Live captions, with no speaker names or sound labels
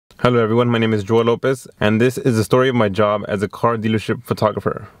Hello everyone, my name is Joel Lopez, and this is the story of my job as a car dealership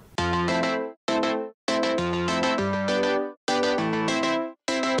photographer. So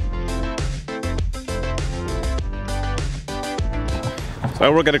I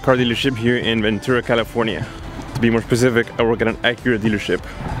work at a car dealership here in Ventura, California. To be more specific, I work at an Acura dealership.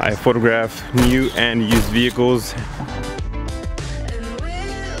 I photograph new and used vehicles.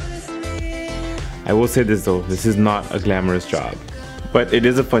 I will say this though, this is not a glamorous job. But it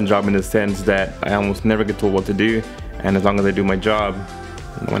is a fun job in the sense that I almost never get told what to do, and as long as I do my job,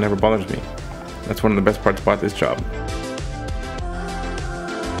 no one ever bothers me. That's one of the best parts about this job.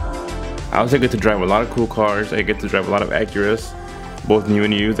 I also get to drive a lot of cool cars. I get to drive a lot of Acuras, both new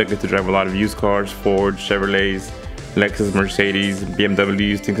and used. I get to drive a lot of used cars, Ford, Chevrolets, Lexus, Mercedes,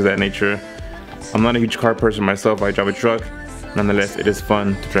 BMWs, things of that nature. I'm not a huge car person myself, I drive a truck. Nonetheless, it is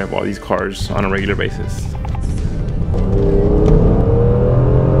fun to drive all these cars on a regular basis.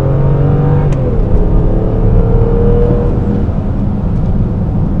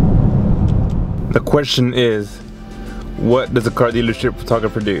 The question is, what does a car dealership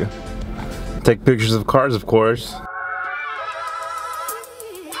photographer do? Take pictures of cars, of course.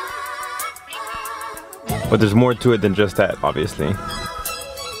 But there's more to it than just that, obviously.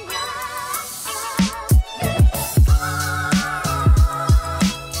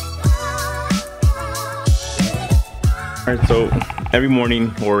 Alright, so every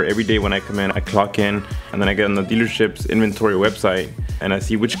morning or every day when I come in, I clock in and then I get on the dealership's inventory website and I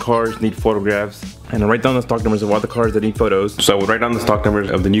see which cars need photographs, and I write down the stock numbers of all the cars that need photos. So I would write down the stock numbers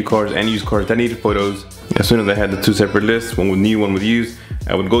of the new cars and used cars that needed photos. As soon as I had the two separate lists, one with new, one with used,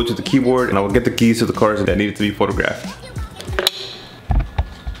 I would go to the keyboard and I would get the keys to the cars that needed to be photographed.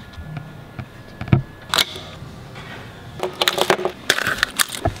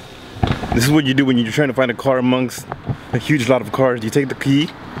 This is what you do when you're trying to find a car amongst a huge lot of cars. You take the key,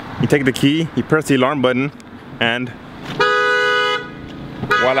 you press the alarm button, and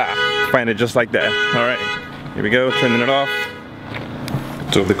voila, find it just like that. Alright, here we go, turning it off.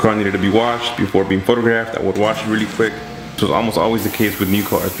 So if the car needed to be washed before being photographed, I would wash it really quick. This was almost always the case with new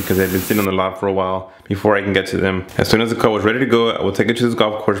cars because they've been sitting on the lot for a while before I can get to them. As soon as the car was ready to go, I would take it to this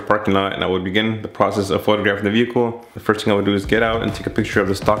golf course parking lot and I would begin the process of photographing the vehicle. The first thing I would do is get out and take a picture of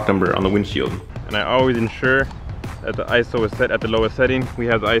the stock number on the windshield. And I always ensure that the ISO is set at the lowest setting. We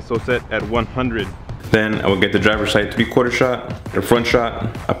have the ISO set at 100. Then I would get the driver's side 3/4 shot, the front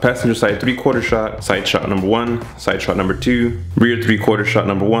shot, a passenger side 3/4 shot, side shot number 1, side shot number 2, rear 3/4 shot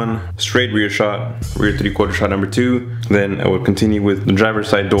number 1, straight rear shot, rear 3/4 shot number 2. Then I would continue with the driver's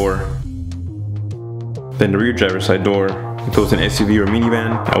side door, then the rear driver's side door. If it was an SUV or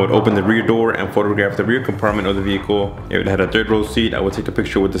minivan, I would open the rear door and photograph the rear compartment of the vehicle. If it had a third row seat, I would take a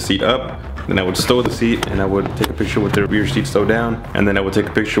picture with the seat up. Then I would stow the seat and I would take a picture with the rear seat stowed down. And then I would take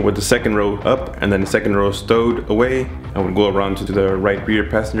a picture with the second row up and then the second row stowed away. I would go around to the right rear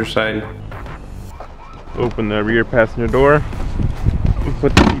passenger side. Open the rear passenger door.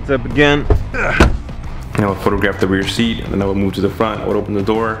 Put the seats up again. And I would photograph the rear seat, and then I would move to the front. I would open the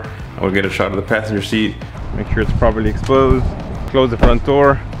door. I would get a shot of the passenger seat. Make sure it's properly exposed. Close the front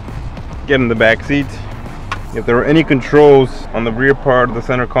door. Get in the back seat. If there are any controls on the rear part of the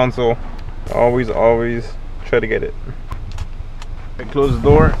center console, always try to get it. I close the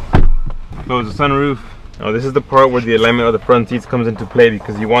door. Close the sunroof. Now this is the part where the alignment of the front seats comes into play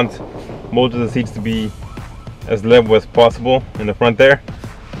because you want most of the seats to be as level as possible in the front there.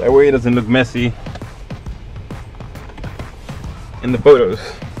 That way it doesn't look messy in the photos.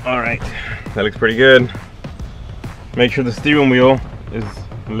 Alright, that looks pretty good. Make sure the steering wheel is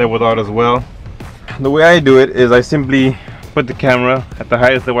leveled out as well. The way I do it is I simply put the camera at the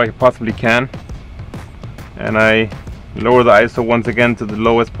highest level I possibly can, and I lower the ISO once again to the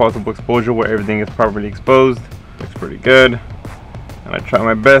lowest possible exposure where everything is properly exposed. Looks pretty good. And I try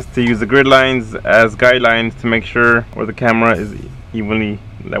my best to use the grid lines as guidelines to make sure where the camera is evenly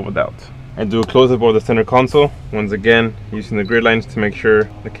leveled out. I do a close-up of the center console, once again using the grid lines to make sure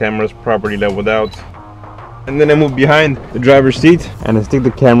the camera is properly leveled out. And then I move behind the driver's seat and I stick the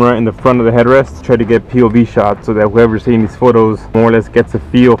camera in the front of the headrest to try to get POV shots so that whoever's seeing these photos more or less gets a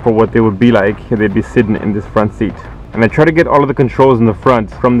feel for what they would be like if they'd be sitting in this front seat. And I try to get all of the controls in the front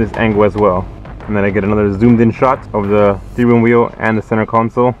from this angle as well. And then I get another zoomed in shot of the steering wheel and the center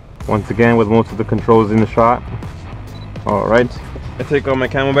console, once again with most of the controls in the shot. Alright, I take out my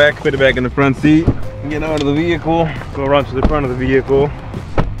Camelback, put it back in the front seat, get out of the vehicle, go around to the front of the vehicle,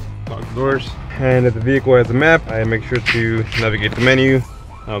 lock the doors. And if the vehicle has a map, I make sure to navigate the menu.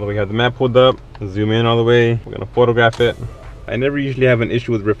 Now that we have the map pulled up, zoom in all the way, we're gonna photograph it. I never usually have an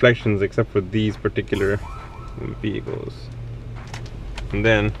issue with reflections except for these particular vehicles. and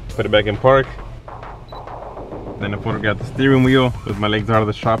then put it back in park. Then I photograph the steering wheel with my legs out of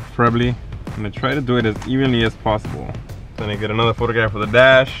the shop preferably. I'm gonna try to do it as evenly as possible. Then I get another photograph of the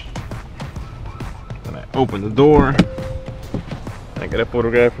dash. Then I open the door. I get a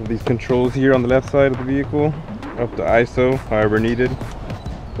photograph of these controls here on the left side of the vehicle, up to ISO, however needed.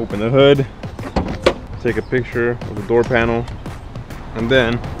 Open the hood, take a picture of the door panel, and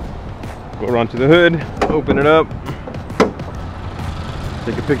then go around to the hood, open it up,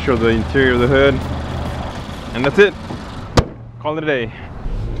 take a picture of the interior of the hood, and that's it. Call it a day.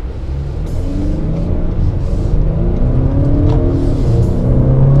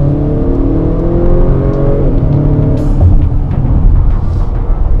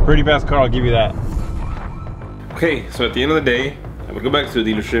 Pretty fast car, I'll give you that. Okay, so at the end of the day, I would go back to the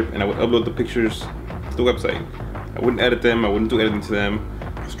dealership and I would upload the pictures to the website. I wouldn't edit them, I wouldn't do editing to them.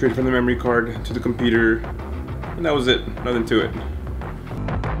 Straight from the memory card to the computer, and that was it, nothing to it.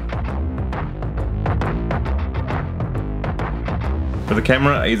 For the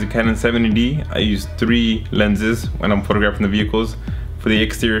camera, I use a Canon 70D. I use 3 lenses when I'm photographing the vehicles. For the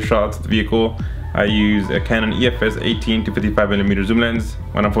exterior shots of the vehicle, I use a Canon EFS 18 to 55mm zoom lens.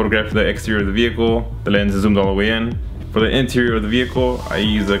 When I'm photographing the exterior of the vehicle, the lens is zoomed all the way in. For the interior of the vehicle, I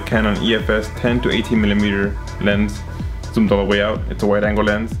use a Canon EFS 10 to 18mm lens, zoomed all the way out. It's a wide angle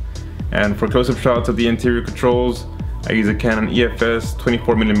lens. And for close-up shots of the interior controls, I use a Canon EFS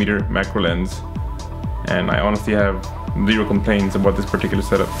 24mm macro lens. And I honestly have 0 complaints about this particular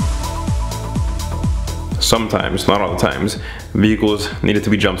setup. Sometimes, not all the times, vehicles needed to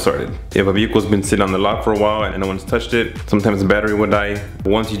be jump started. If a vehicle's been sitting on the lot for a while and no one's touched it, sometimes the battery will die. But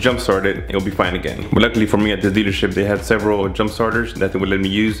once you jump start it, it'll be fine again. But luckily for me at this dealership, they had several jump starters that they would let me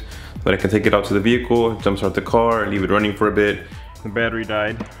use so that I can take it out to the vehicle, jump start the car, leave it running for a bit. The battery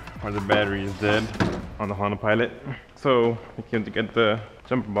died, or the battery is dead on the Honda Pilot. So I came to get the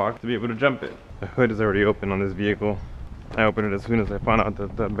jumper box to be able to jump it. The hood is already open on this vehicle. I opened it as soon as I found out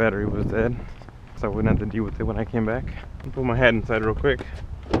that the battery was dead, so I wouldn't have to deal with it when I came back. I'll put my head inside real quick.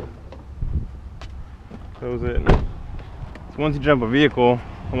 Close it. So once you jump a vehicle,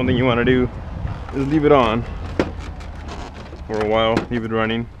 one thing you want to do is leave it on for a while, leave it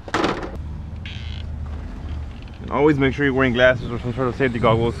running. And always make sure you're wearing glasses or some sort of safety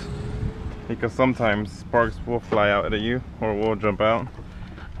goggles, because sometimes sparks will fly out at you or will jump out,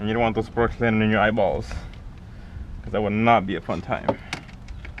 and you don't want those sparks landing in your eyeballs, because that would not be a fun time.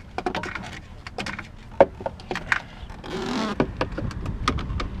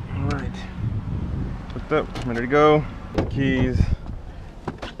 Alright, hooked up, ready to go. Keys.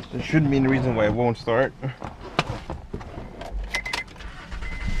 There shouldn't be any reason why it won't start.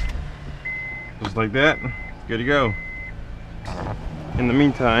 Just like that, good to go. In the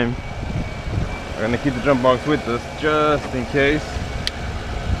meantime, we're gonna keep the jump box with us just in case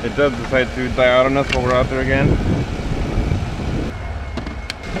it does decide to die out on us while we're out there again.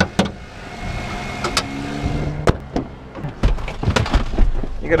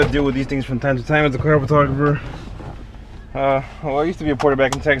 You gotta deal with these things from time to time as a car photographer. Well, I used to be a porter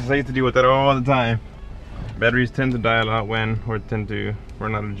back in Texas. I used to deal with that all the time. Batteries tend to die a lot when, or tend to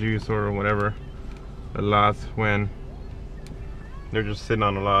run out of juice or whatever. A lot when they're just sitting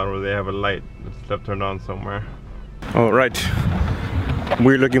on a lot, or they have a light that's left turned on somewhere. All right,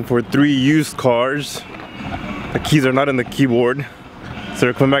 we're looking for 3 used cars. The keys are not in the keyboard, so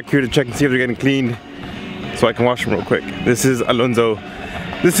we're coming back here to check and see if they're getting cleaned so I can wash them real quick. This is Alonso.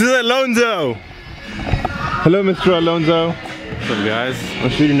 This is Alonso! Hello, Mr. Alonso. What's up, guys? I'm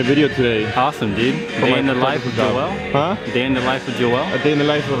shooting a video today. Awesome, dude. Day in the life of Joel. Huh? Day in the life of Joel. A day in the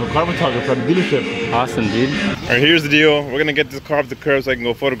life of a car photographer at a dealership. Awesome, dude. Alright, here's the deal. We're gonna get this car off the curb so I can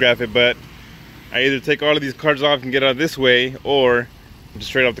go photograph it, but I either take all of these cars off and get out this way, or just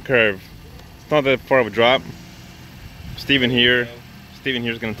straight off the curb. It's not that far of a drop. Steven here's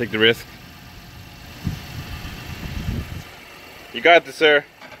gonna take the risk. You got this, sir.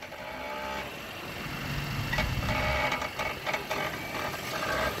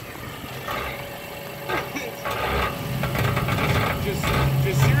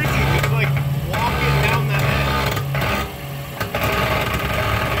 Just seriously, just like walking down that edge.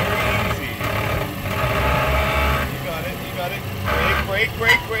 Very easy. You got it.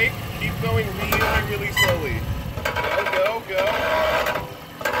 Brake. Keep going really slowly. Go.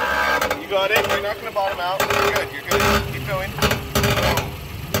 You got it. You're not gonna bottom out. You're good. Keep going.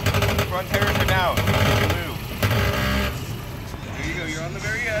 Front tires are down. You move. There you go. You're on the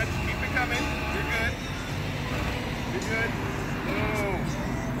very edge. Keep it coming. You're good.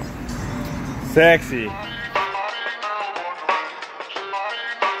 Sexy.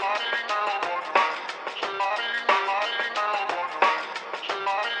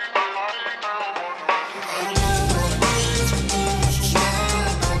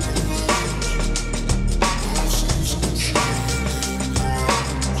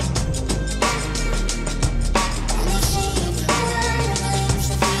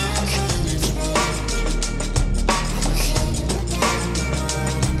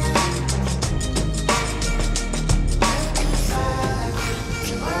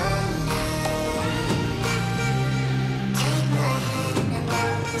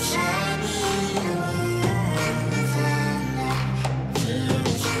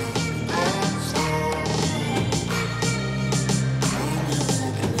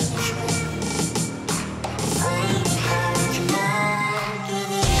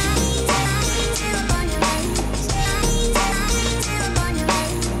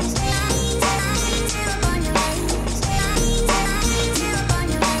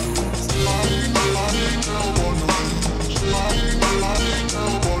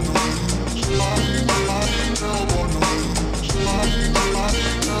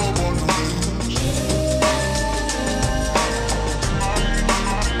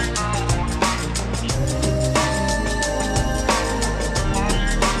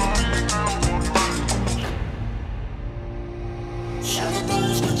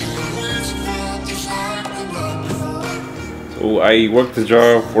 Oh, I worked this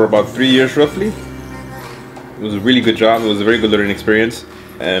job for about 3 years roughly. It was a really good job. It was a very good learning experience,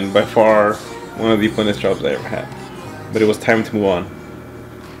 and by far one of the funnest jobs I ever had. But it was time to move on.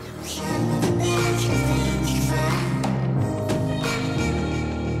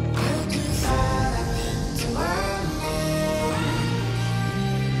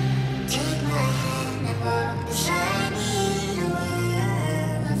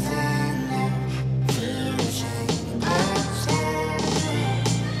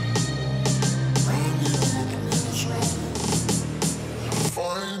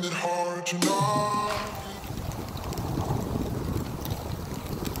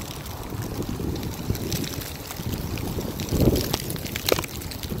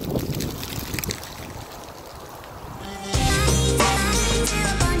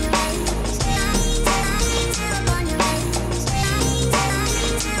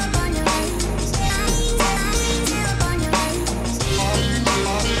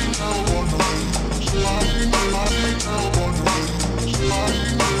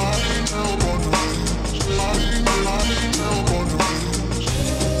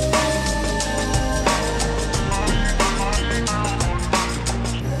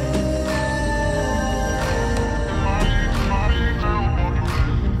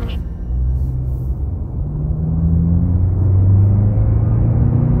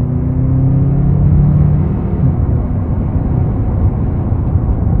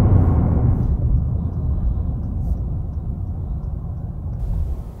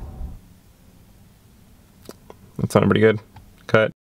 That sounded pretty good. Cut.